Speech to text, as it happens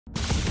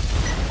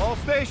All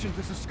stations,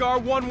 this is Scar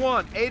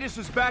 1-1. ATIS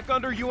is back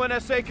under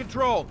UNSA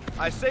control.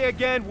 I say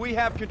again, we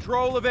have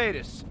control of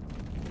ATIS.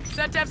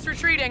 SETDEF's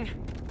retreating.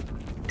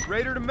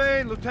 Raider to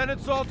main, Lieutenant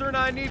Salter and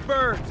I need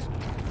birds.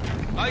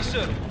 Aye,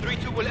 sir.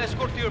 3-2 will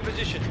escort to your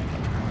position.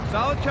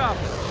 Solid copy.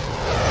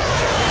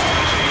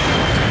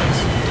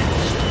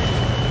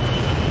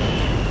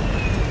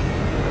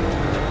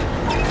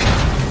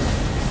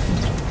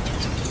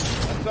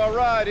 That's all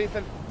right,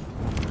 Ethan.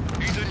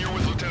 Ethan, you're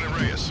with Lieutenant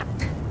Reyes.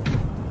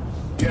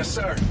 Yes,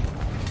 sir.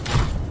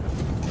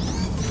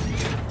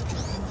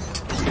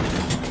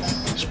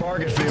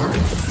 Spark it, Fever.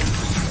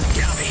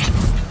 Copy.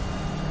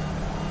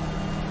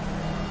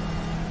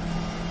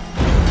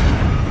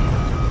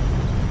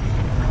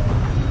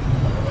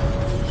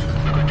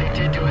 What they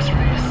did to us,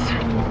 Reyes.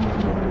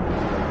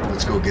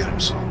 Let's go get him,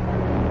 son.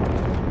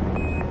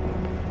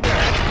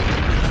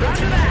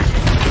 Roger that!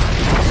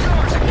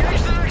 Stars,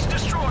 engage the next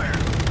destroyer!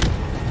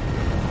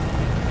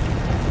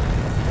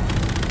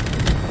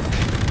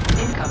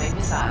 Incoming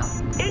missile.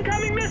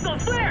 Incoming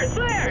missiles! Flares!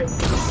 Flares!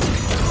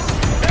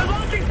 They're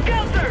launching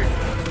skelters!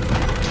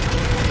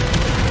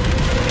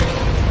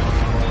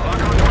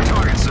 Lock on more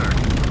targets, sir.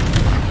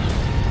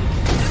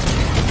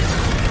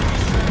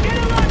 Get a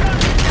lock on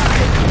this guy!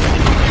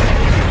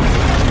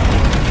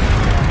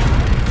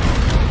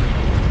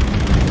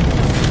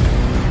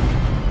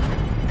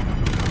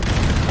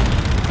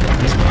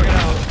 He's bugging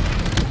out.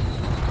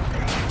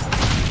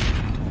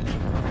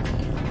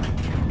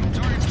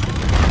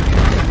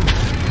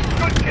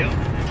 Good kill.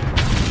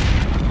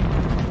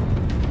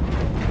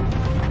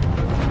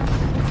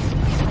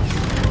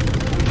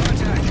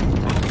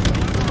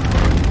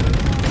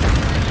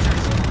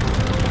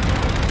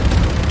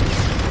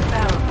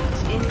 Barrels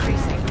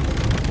increasing.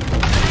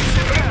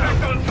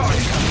 Impact on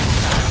target.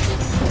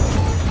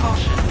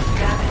 Caution.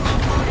 Damage.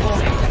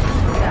 Warning.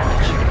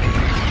 Damage.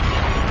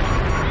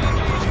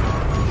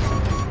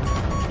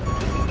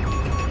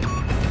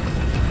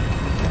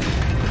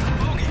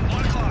 Bogey,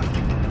 1 o'clock.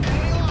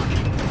 Enemy lock.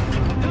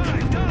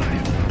 Dive,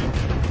 dive.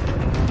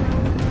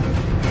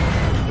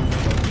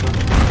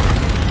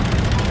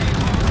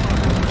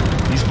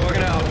 He's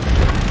bugging out.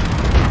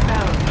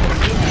 Barrels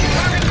increasing.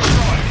 Target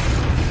destroyed.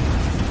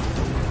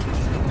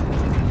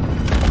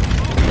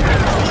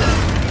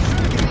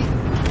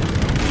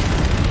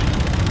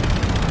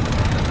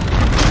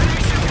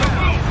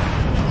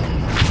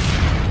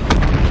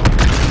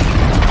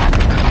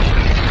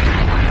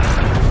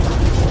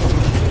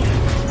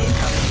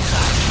 Incoming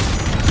missile.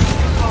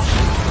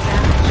 Caution.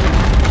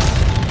 Damage.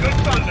 Good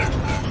thunder.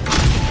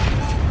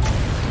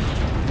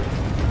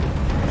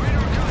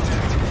 Radar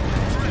contact.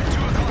 Threat,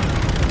 2 o'clock.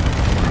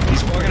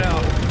 He's bugging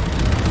out.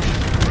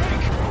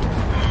 Break.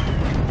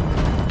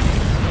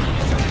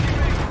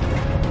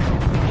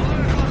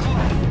 11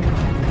 o'clock.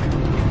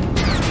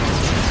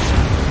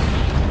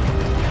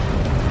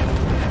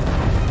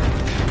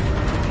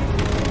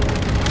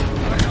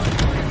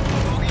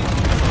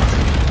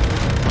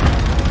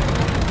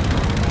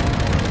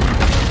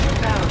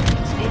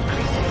 Barrels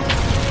increasing.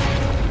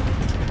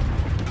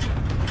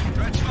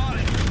 Threat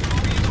spotted.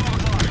 Bogey, 12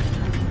 o'clock.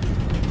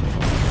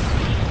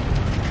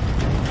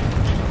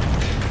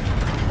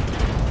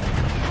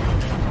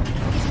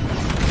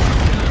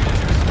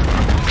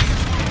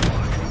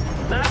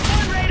 Last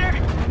one, Raider!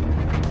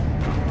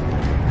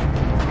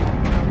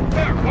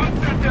 There, one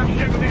set depth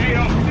ship with the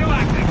AO. Still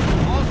active.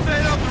 All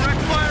stayed up,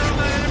 direct fire on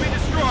that enemy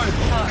destroyer.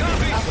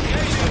 Copy.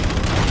 Engagement.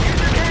 Use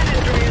your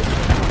cannons, Reyes!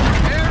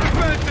 Air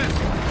defenses.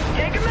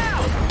 Take him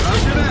out!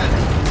 Roger that.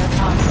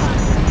 Outside!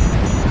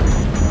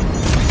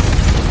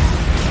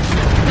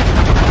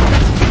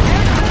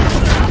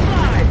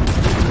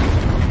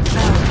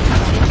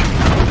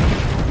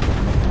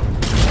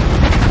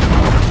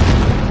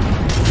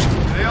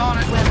 Stay on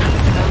it. Weapons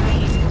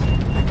overheated.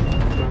 30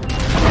 minutes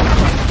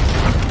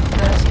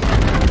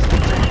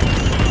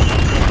remaining.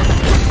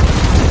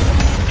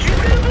 She's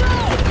gonna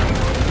blow!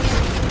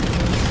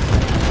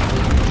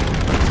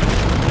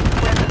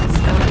 Weapons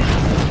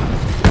overheated.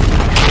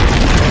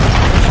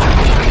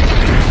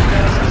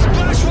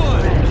 Splash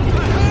one.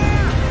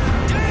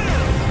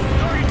 Damn.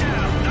 Target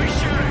down. Nice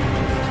shooting.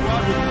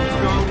 Squad with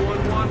Scar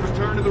 1-1,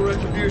 return to the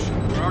Retribution.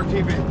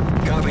 RTV.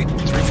 Copy.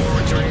 3-4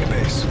 returning to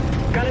base.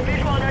 Got a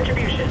visual on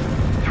Retribution.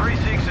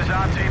 3-6 is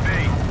RTB.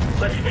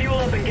 Let's fuel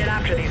up and get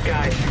after these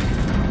guys.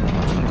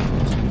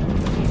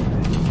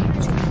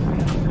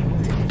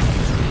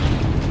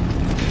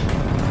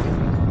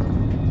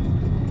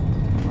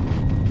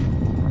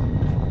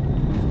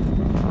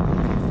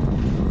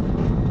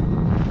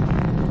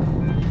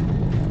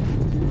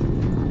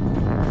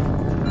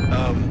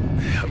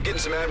 I'm getting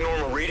some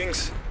abnormal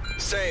readings.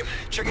 Same.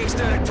 Checking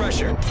static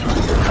pressure. What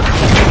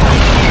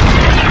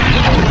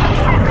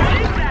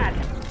is that?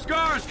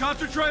 Scars,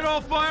 concentrate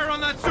all fire on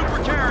that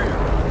super carrier.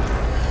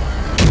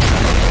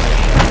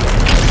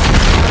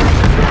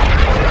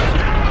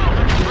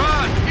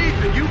 Run,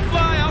 Ethan, you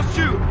fly, I'll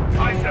shoot.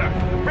 Aye, sir.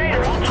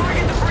 Raider, I'll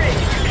target the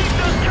bridge. Keep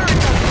those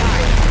turrets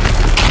outside.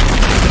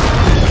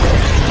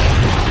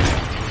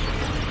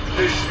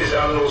 This is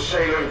Admiral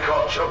Salem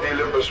Koch of the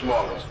Olympus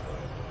Mons.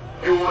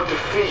 You were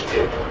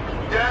defeated.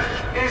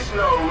 Death is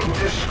no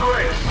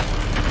disgrace.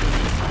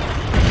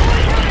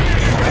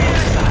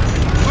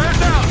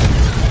 Flares out!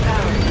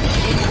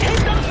 Hit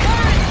those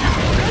turrets!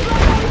 Good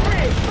luck on the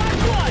bridge!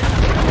 Mark one!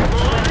 Come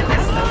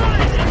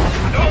on!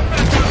 Don't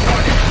mess with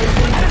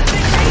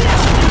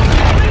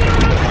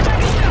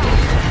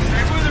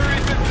Stay with her,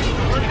 Ethan.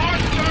 We're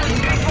marching her.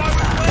 Stand by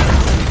with flares.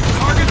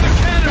 Target the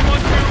cannon,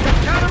 1-2.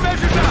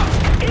 Countermeasures out.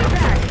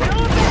 Impact! Fill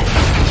a bit!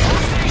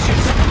 All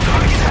stations.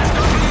 Target has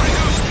company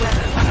reduced.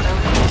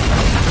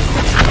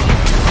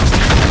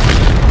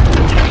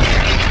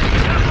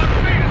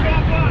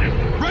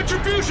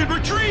 Retribution,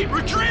 retreat!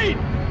 Retreat!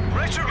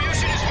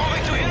 Retribution is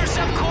moving to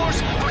intercept course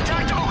for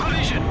tactical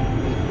collision.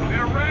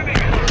 They're ramming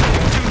it.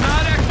 Do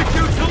not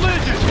execute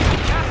collision.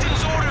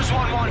 Captain's orders,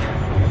 1-1.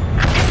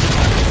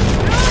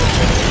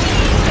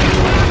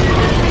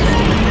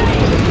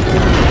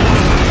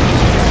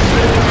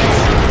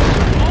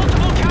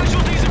 Multiple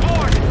casualties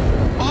aboard.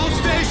 All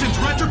stations,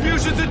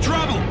 Retribution's in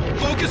trouble.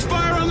 Focus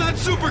fire on that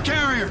super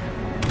carrier.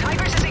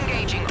 Tigers is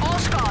engaging. All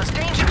squads,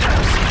 danger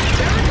close.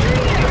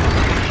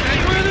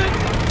 Stay with it.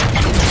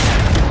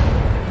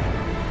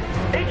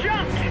 They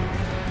jumped!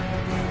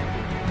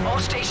 All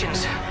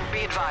stations,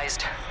 be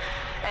advised.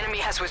 Enemy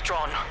has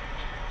withdrawn.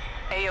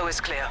 AO is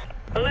clear.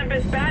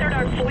 Olympus battered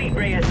our fleet,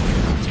 Reyes.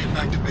 Get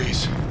back to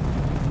base.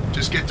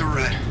 Just get to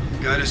Red.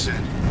 Guide us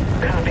in.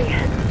 Copy.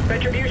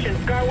 Retribution,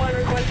 Scar 1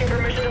 requesting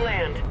permission to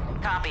land.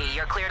 Copy,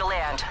 you're clear to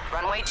land.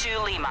 Runway 2,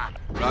 Lima.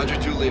 Roger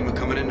 2 Lima,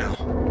 coming in now.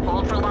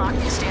 Hold for lock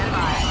and stand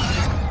by.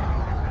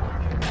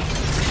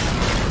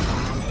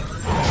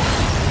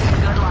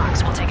 Good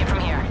locks, we'll take it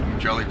from here.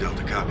 Charlie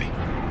Delta, copy.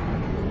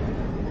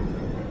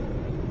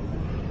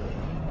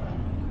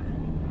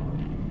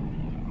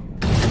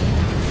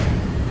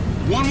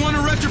 One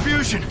to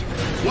Retribution.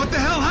 What the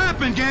hell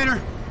happened,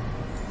 Gator?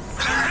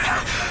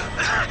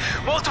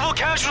 Multiple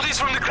casualties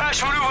from the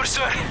crash maneuver,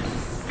 sir.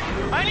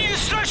 I need a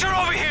stretcher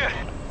over here.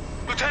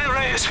 Lieutenant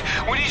Reyes,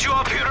 we need you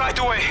up here right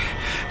away.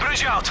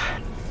 Bridge out.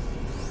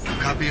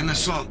 Copy an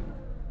assault.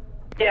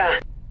 Yeah.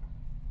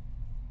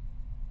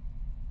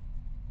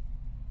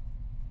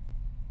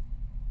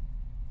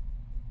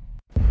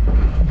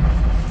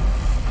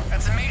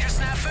 That's a major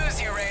snafus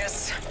here,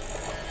 Reyes.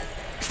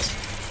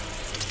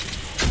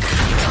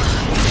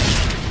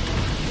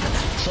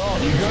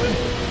 Salt, you good?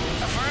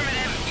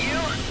 Affirmative, you?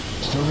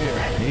 Still here.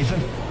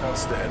 Ethan?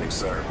 Outstanding,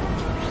 sir.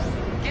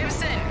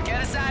 Gibson,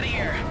 get us out of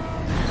here.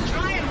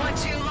 Trying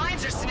 1-2,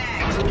 lines are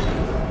snagged.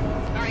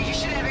 All right, you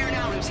should have air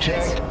now, Lieutenant.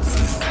 Check.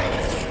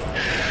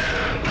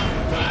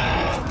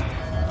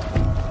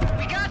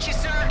 We got you,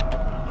 sir.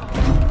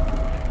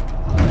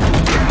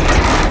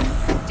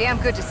 Damn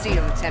good to see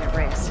you, Lieutenant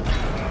Reyes.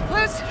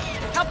 Luz,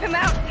 help him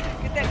out.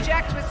 Get that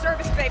jack to his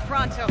service bay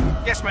pronto.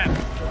 Yes, ma'am.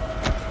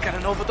 Got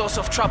an overdose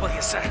of trouble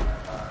here, sir.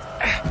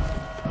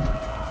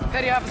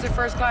 Petty Officer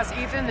First Class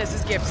Ethan, this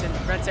is Gibson,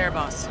 Red's air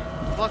boss.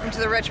 Welcome to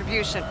the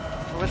Retribution,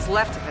 or what's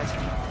left of it.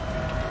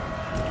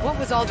 What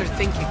was Alder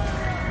thinking?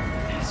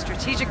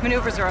 Strategic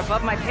maneuvers are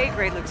above my pay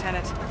grade,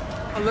 Lieutenant.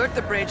 Alert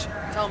the bridge.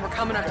 Tell him we're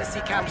coming up to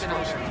see Captain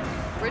Alder.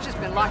 The bridge has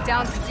been locked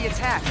down since the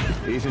attack.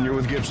 Ethan, you're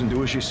with Gibson.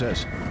 Do as she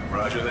says.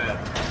 Roger that.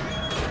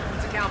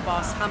 What's the count,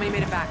 boss? How many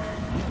made it back?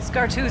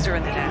 Scar 2s are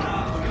in the net.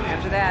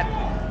 After that,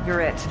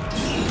 you're it.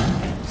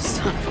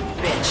 Son of a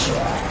bitch.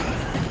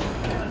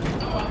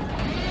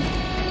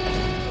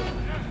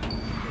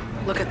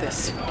 Look at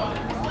this.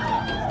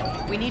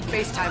 We need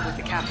FaceTime with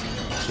the captain.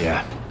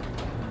 Yeah.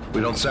 We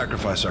don't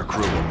sacrifice our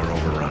crew when we're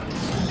overrun.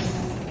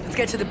 Let's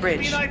get to the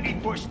bridge. be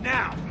pushed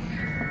now.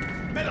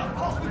 Miller,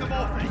 pulse with them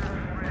all.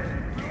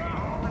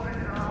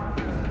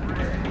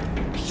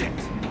 Shit.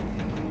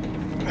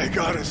 They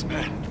got us,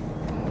 man.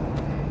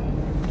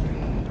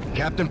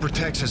 Captain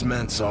protects his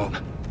men,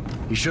 Salt.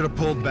 He should have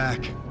pulled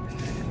back.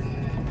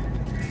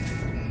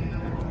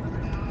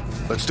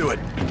 Let's do it.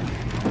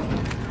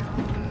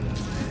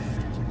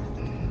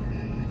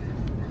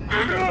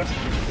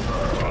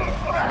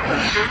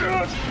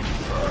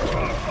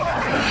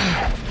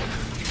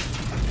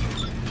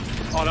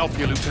 I'll help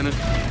you, Lieutenant.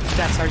 Is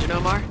that Sergeant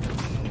Omar?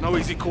 No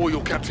easy call,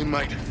 your captain,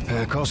 mate.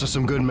 Cost us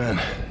some good men.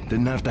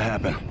 Didn't have to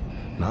happen.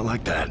 Not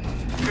like that.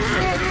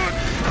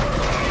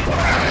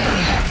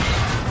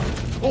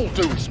 All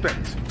due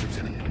respect,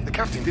 Lieutenant. The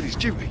captain did his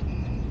duty.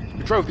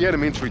 We drove the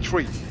enemy into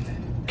retreat.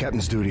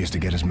 Captain's duty is to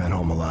get his men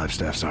home alive,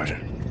 Staff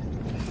Sergeant.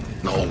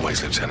 Not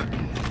always, Lieutenant.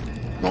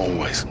 Not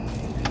always.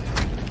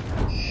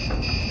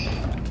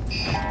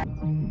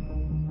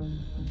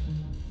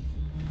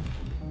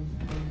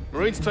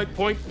 Marines, take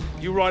point.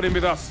 You ride in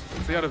with us.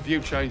 See how the view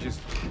changes.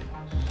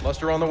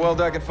 Muster on the well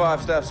deck at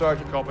 5, Staff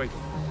Sergeant. Copy.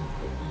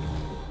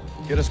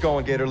 Get us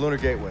going, Gator. Lunar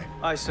Gateway.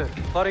 Aye, sir.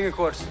 Plotting a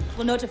course.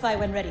 We'll notify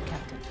when ready,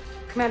 Captain.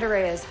 Commander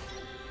Reyes.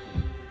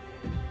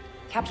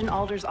 Captain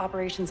Alder's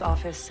operations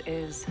office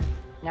is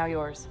now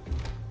yours.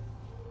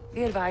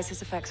 Be advised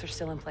his effects are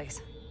still in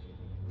place.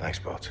 Thanks,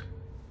 Boats.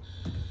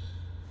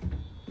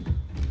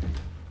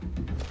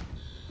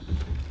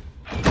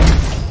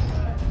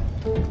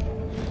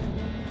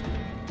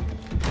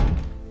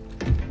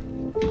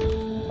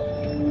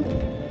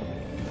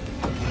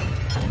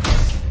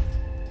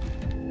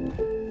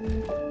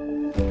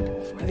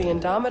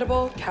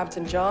 indomitable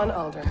Captain John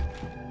Alder.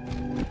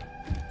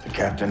 The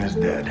captain is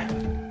dead.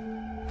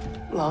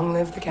 Long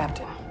live the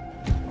captain.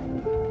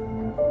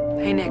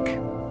 Hey, Nick.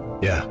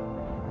 Yeah.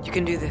 You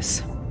can do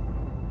this.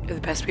 You're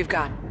the best we've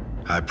got.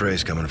 High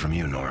praise coming from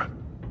you, Nora.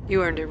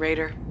 You earned it,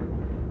 Raider.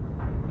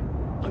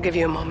 I'll give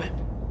you a moment.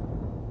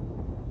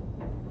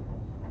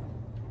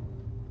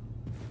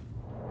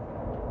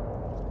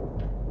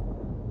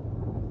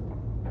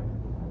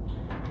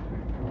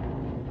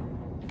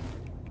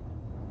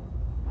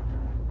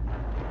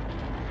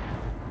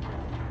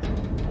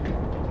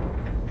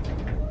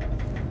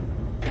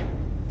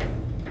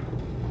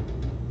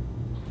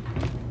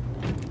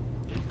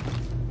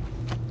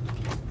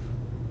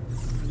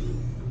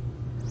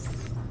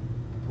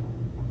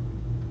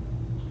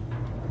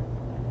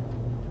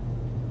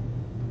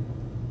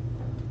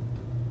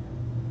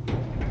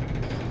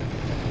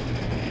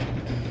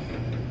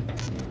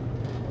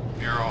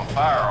 Bureau of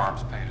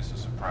Firearms paid us a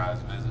surprise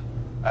visit.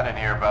 I didn't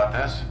hear about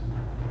this.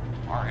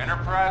 Our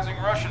enterprising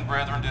Russian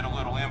brethren did a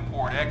little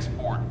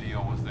import-export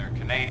deal with their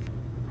Canadian...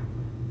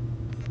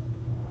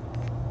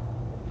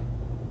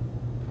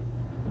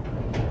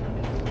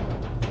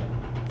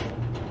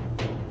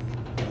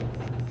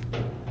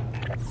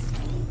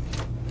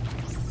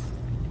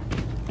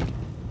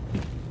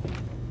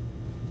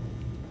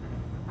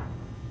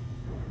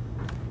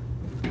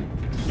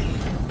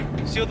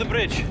 Seal the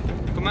bridge.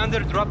 Commander,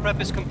 drop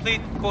prep is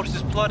complete. Course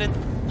is plotted.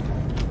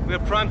 We are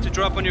primed to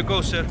drop on your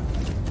go, sir.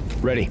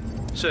 Ready.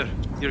 Sir,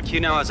 your key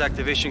now has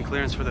activation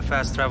clearance for the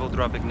fast travel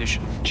drop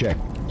ignition. Check.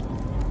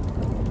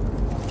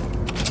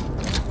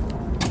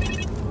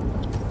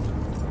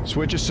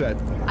 Switch is set.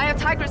 I have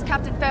Tigris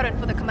Captain Farron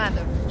for the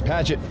commander.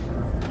 Patch it.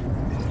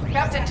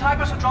 Captain,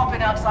 Tigris will drop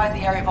in outside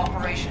the area of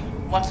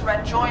operation. Once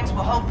Red joins,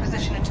 we'll hold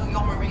position until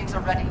your Marines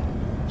are ready.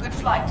 Good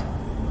flight.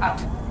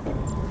 Out.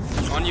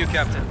 On you,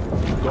 Captain.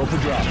 Go for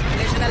drop.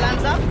 Mission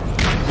alarms up.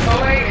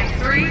 Away in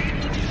 3,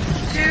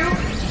 2,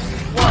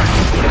 1.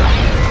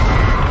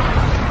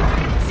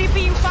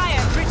 CPU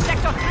fire, bridge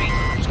sector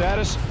 3.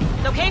 Status?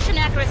 Location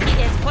accuracy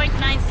is 0.97.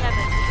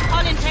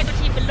 Hull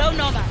integrity below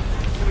normal.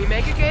 Can we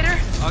make it, Gator?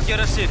 I'll get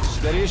us in.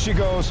 Steady as she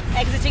goes.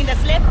 Exiting the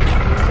slip.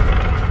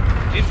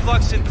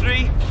 Influx in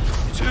 3,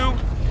 2,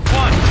 1.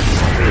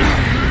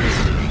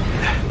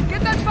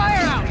 Get that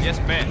fire out! Yes,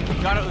 ma'am.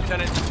 Got it,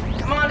 Lieutenant.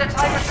 Commander,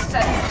 Tigris is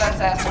set for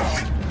defense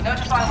airfield.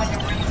 Notify when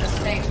your Marines are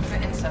staged for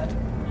insert.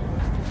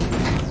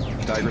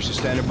 Tigris is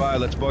standing by.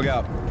 Let's bug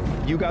out.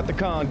 You got the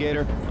con,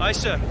 Gator. Aye,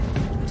 sir.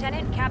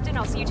 Lieutenant, Captain,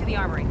 I'll see you to the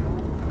armory.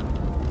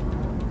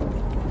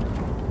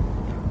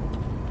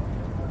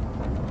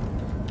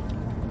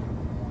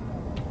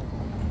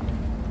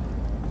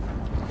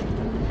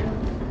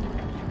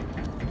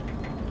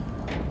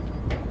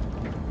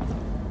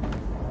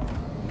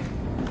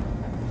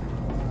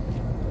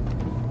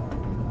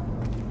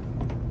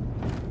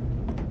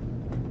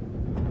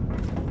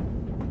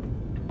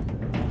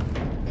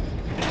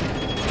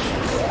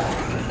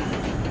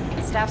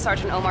 Staff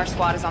Sergeant Omar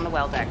Squad is on the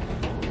well deck.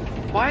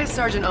 Why is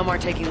Sergeant Omar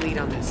taking lead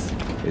on this?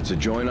 It's a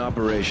joint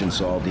operation,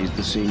 Salt. He's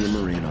the senior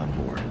Marine on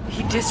board.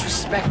 He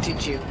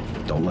disrespected you.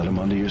 Don't let him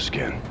under your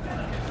skin.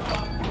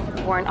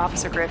 Warrant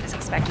Officer Griff is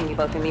expecting you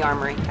both in the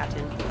armory,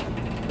 Captain.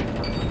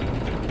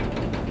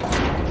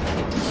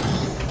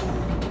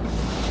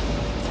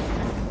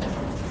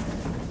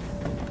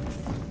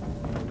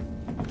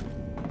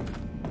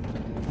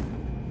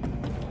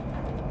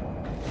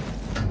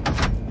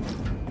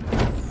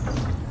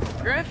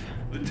 Griff?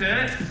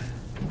 Lieutenant,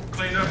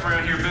 cleaned up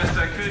around here best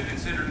I could,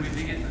 considering we'd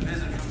be getting a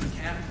visit from the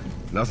captain.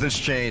 Nothing's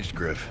changed,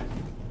 Griff.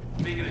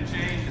 Speaking of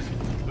changes,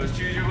 let's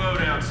choose your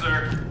lowdown,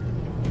 sir.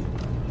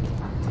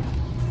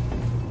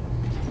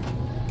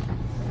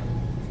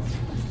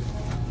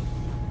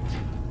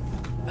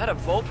 That a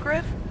Volt,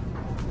 Griff?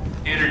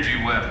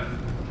 Energy weapon.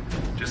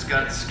 Just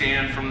got the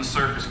scan from the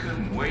surface.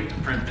 Couldn't wait to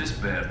print this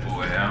bad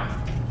boy out.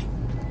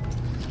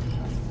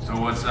 So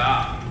what's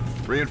up?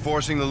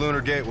 Reinforcing the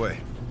lunar gateway.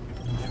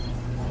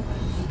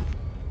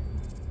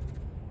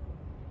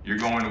 You're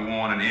going to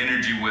want an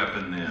energy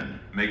weapon then.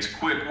 Makes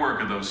quick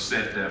work of those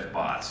SetDef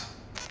bots.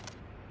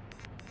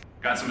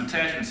 Got some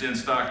attachments in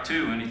stock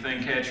too.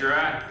 Anything catch your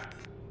eye?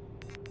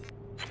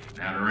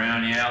 Now to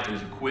round you out,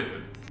 there's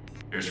equipment.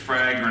 There's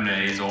frag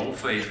grenades, old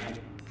faithful,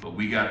 but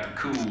we got the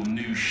cool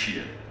new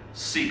shit.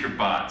 Seeker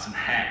bots and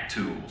hack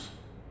tools.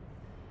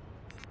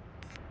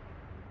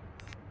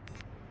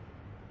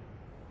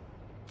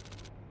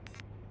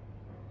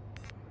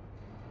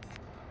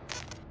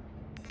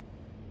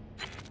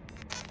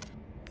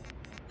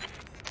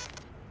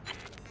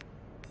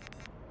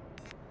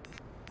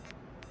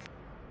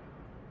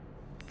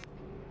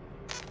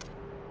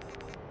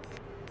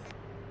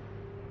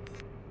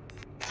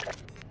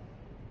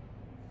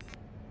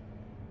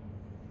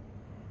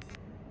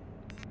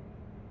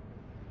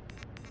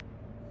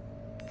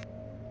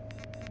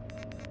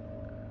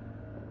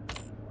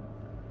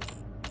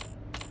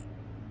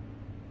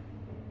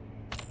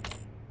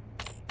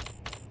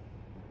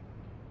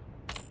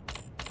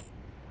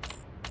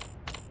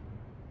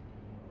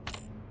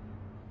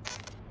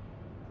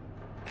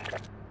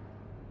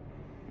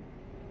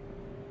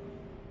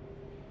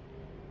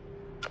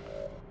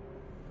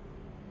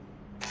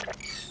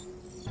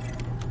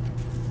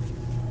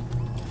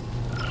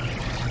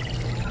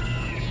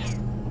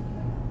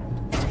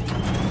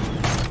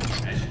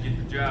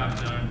 job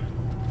done.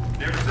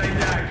 Never say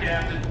die,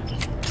 Captain.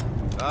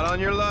 Not on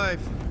your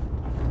life.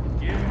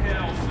 Give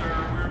hell,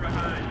 sir. We're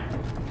behind you.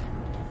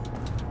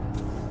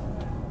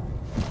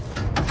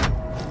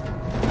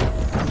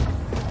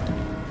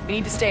 We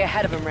need to stay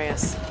ahead of him,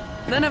 Reyes.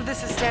 None of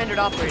this is standard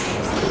operating.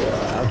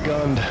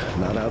 Outgunned,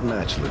 not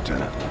outmatched,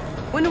 Lieutenant.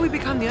 When do we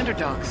become the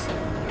underdogs?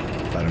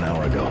 About an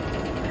hour ago.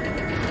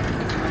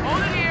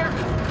 Hold it here!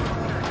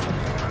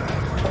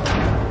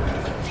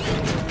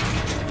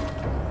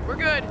 We're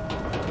good.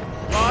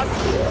 Boss?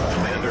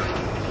 Commander.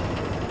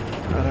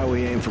 Not how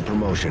we aim for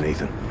promotion,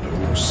 Ethan.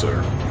 No,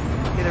 sir.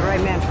 You're the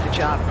right man for the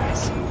job,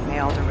 Reyes. May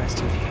Alder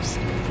rest in peace.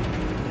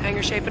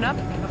 Hangar shaping up?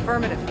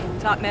 Affirmative.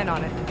 Top men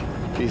on it.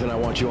 Ethan, I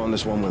want you on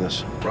this one with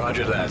us.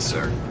 Roger that,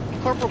 sir.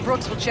 Corporal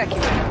Brooks will check you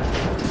in.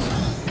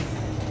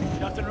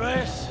 Captain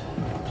Reyes,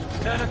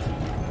 Lieutenant,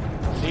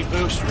 need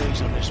boost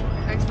rings on this one.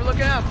 Thanks for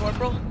looking out,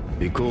 Corporal.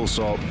 Be cool,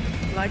 Salt.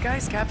 Like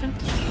ice, Captain.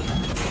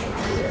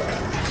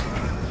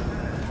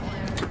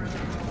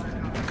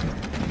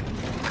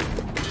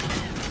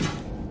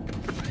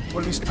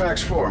 What are these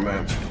packs for,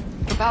 man?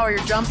 To power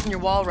your jumps and your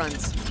wall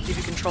runs. Give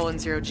you control in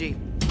zero-G.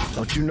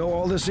 Don't you know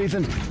all this,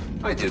 Ethan?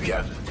 I do,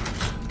 Captain.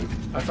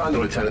 I found the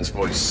lieutenant's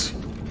voice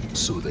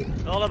soothing.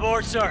 All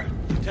aboard, sir.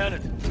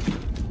 Lieutenant.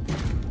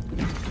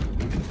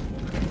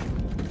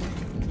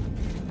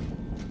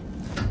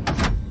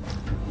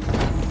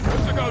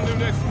 What's the go,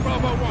 Nunes?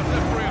 Bravo 1,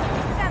 left rear.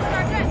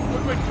 Sergeant!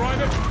 Movement,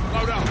 private.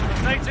 Load up.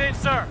 18,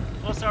 sir.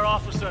 Plus our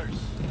officers.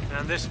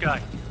 And this guy.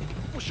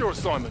 What's your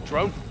assignment,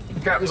 drone?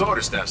 Captain's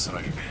orders, Staff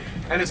Sergeant.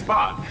 And it's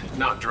bot,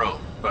 not drone,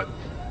 but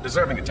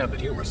deserving attempted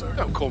humor, sir.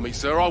 Don't call me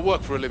sir, I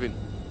work for a living.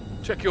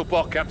 Check your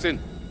bot, Captain,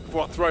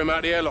 before I throw him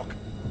out the airlock.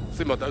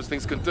 See what those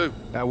things can do.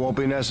 That won't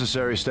be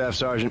necessary, Staff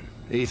Sergeant.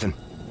 Ethan,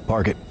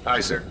 park it.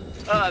 Aye, sir.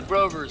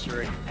 Rovers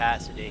are in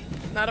capacity.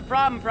 Not a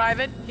problem,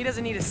 Private. He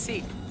doesn't need a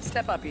seat.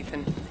 Step up,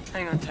 Ethan.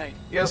 Hang on tight.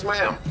 Yes,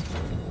 ma'am.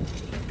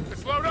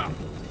 Let's load up.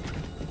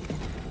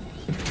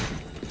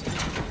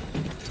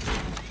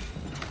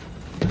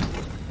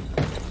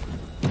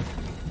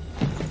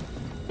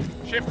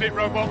 Shift it,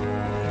 robot.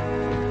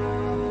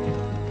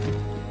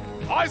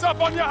 Eyes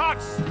up on your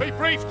huts! Be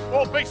briefed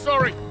or be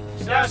sorry.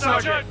 Staff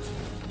Sergeant!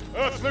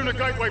 Earth's lunar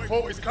gateway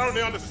port is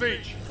currently under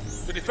siege.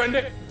 To defend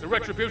it, the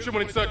Retribution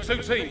will insert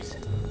 2 teams.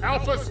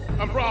 Alphas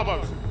and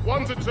Bravos,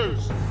 1s and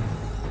 2s.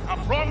 Our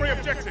primary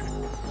objective is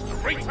to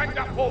retake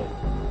that port.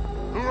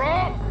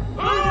 Hoorah!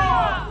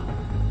 Hoorah!